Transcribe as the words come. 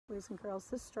Boys and girls,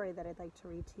 this story that I'd like to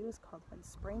read to you is called When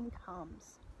Spring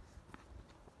Comes.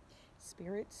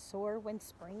 Spirits soar when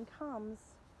spring comes.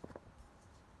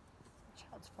 The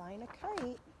child's flying a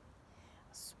kite.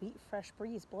 A sweet fresh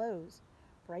breeze blows.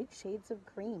 Bright shades of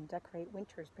green decorate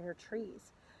winter's bare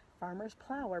trees. Farmers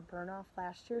plow or burn off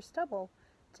last year's stubble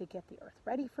to get the earth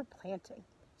ready for planting.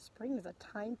 Spring is a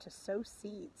time to sow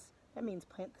seeds. That means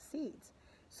plant the seeds,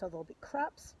 so there'll be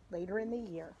crops later in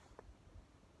the year.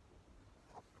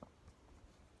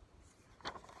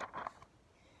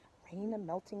 Rain and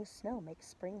melting snow make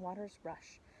spring waters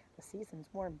rush. The season's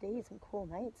warm days and cool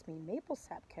nights mean maple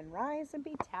sap can rise and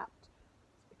be tapped,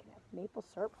 so we can have maple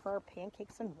syrup for our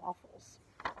pancakes and waffles.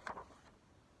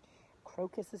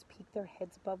 Crocuses peek their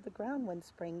heads above the ground when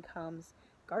spring comes.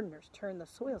 Gardeners turn the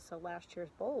soil so last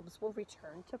year's bulbs will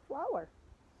return to flower.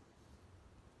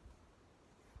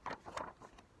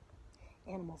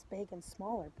 Animals big and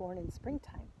small are born in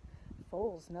springtime.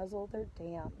 Foals nuzzle their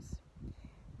dams.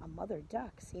 A mother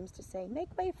duck seems to say,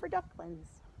 "Make way for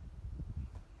ducklings."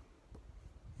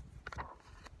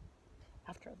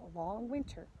 After the long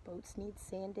winter, boats need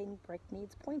sanding, brick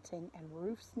needs pointing, and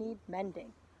roofs need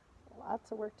mending.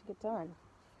 Lots of work to get done.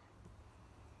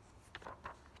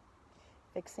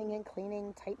 Fixing and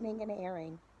cleaning, tightening and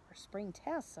airing are spring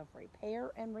tasks of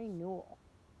repair and renewal.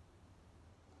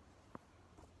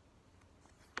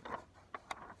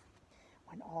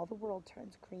 When all the world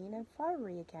turns green and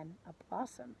flowery again, a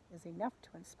blossom is enough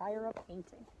to inspire a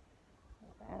painting.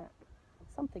 That's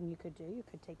something you could do. You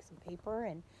could take some paper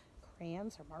and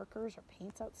crayons or markers or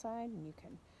paints outside, and you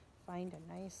can find a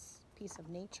nice piece of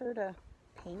nature to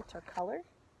paint or color.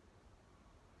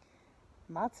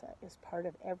 Matzah is part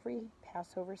of every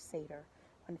Passover Seder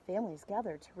when families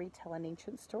gather to retell an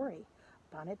ancient story.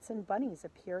 Bonnets and bunnies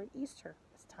appear at Easter.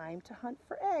 It's time to hunt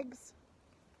for eggs.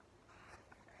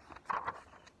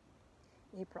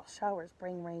 April showers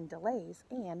bring rain delays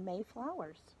and May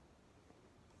flowers.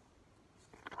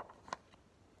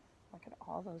 Look at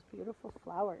all those beautiful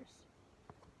flowers.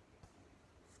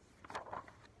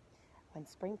 When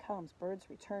spring comes, birds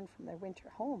return from their winter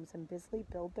homes and busily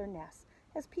build their nests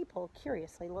as people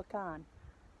curiously look on.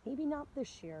 Maybe not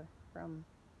this year from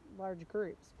large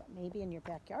groups, but maybe in your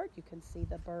backyard you can see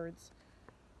the birds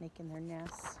making their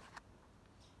nests.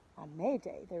 On May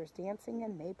Day, there's dancing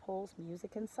and maypoles,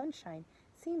 music and sunshine.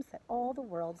 Seems that all the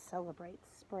world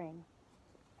celebrates spring.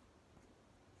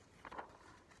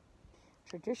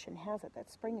 Tradition has it that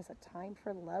spring is a time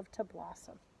for love to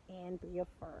blossom and be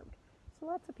affirmed. So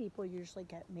lots of people usually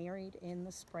get married in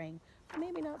the spring, but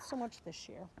maybe not so much this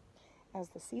year. As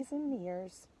the season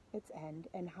nears its end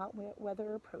and hot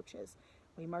weather approaches,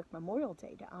 we mark Memorial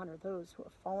Day to honor those who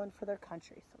have fallen for their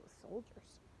country, so the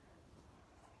soldiers.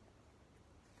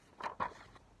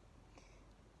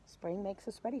 Spring makes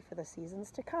us ready for the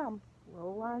seasons to come.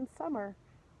 Roll on summer.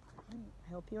 I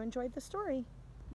hope you enjoyed the story.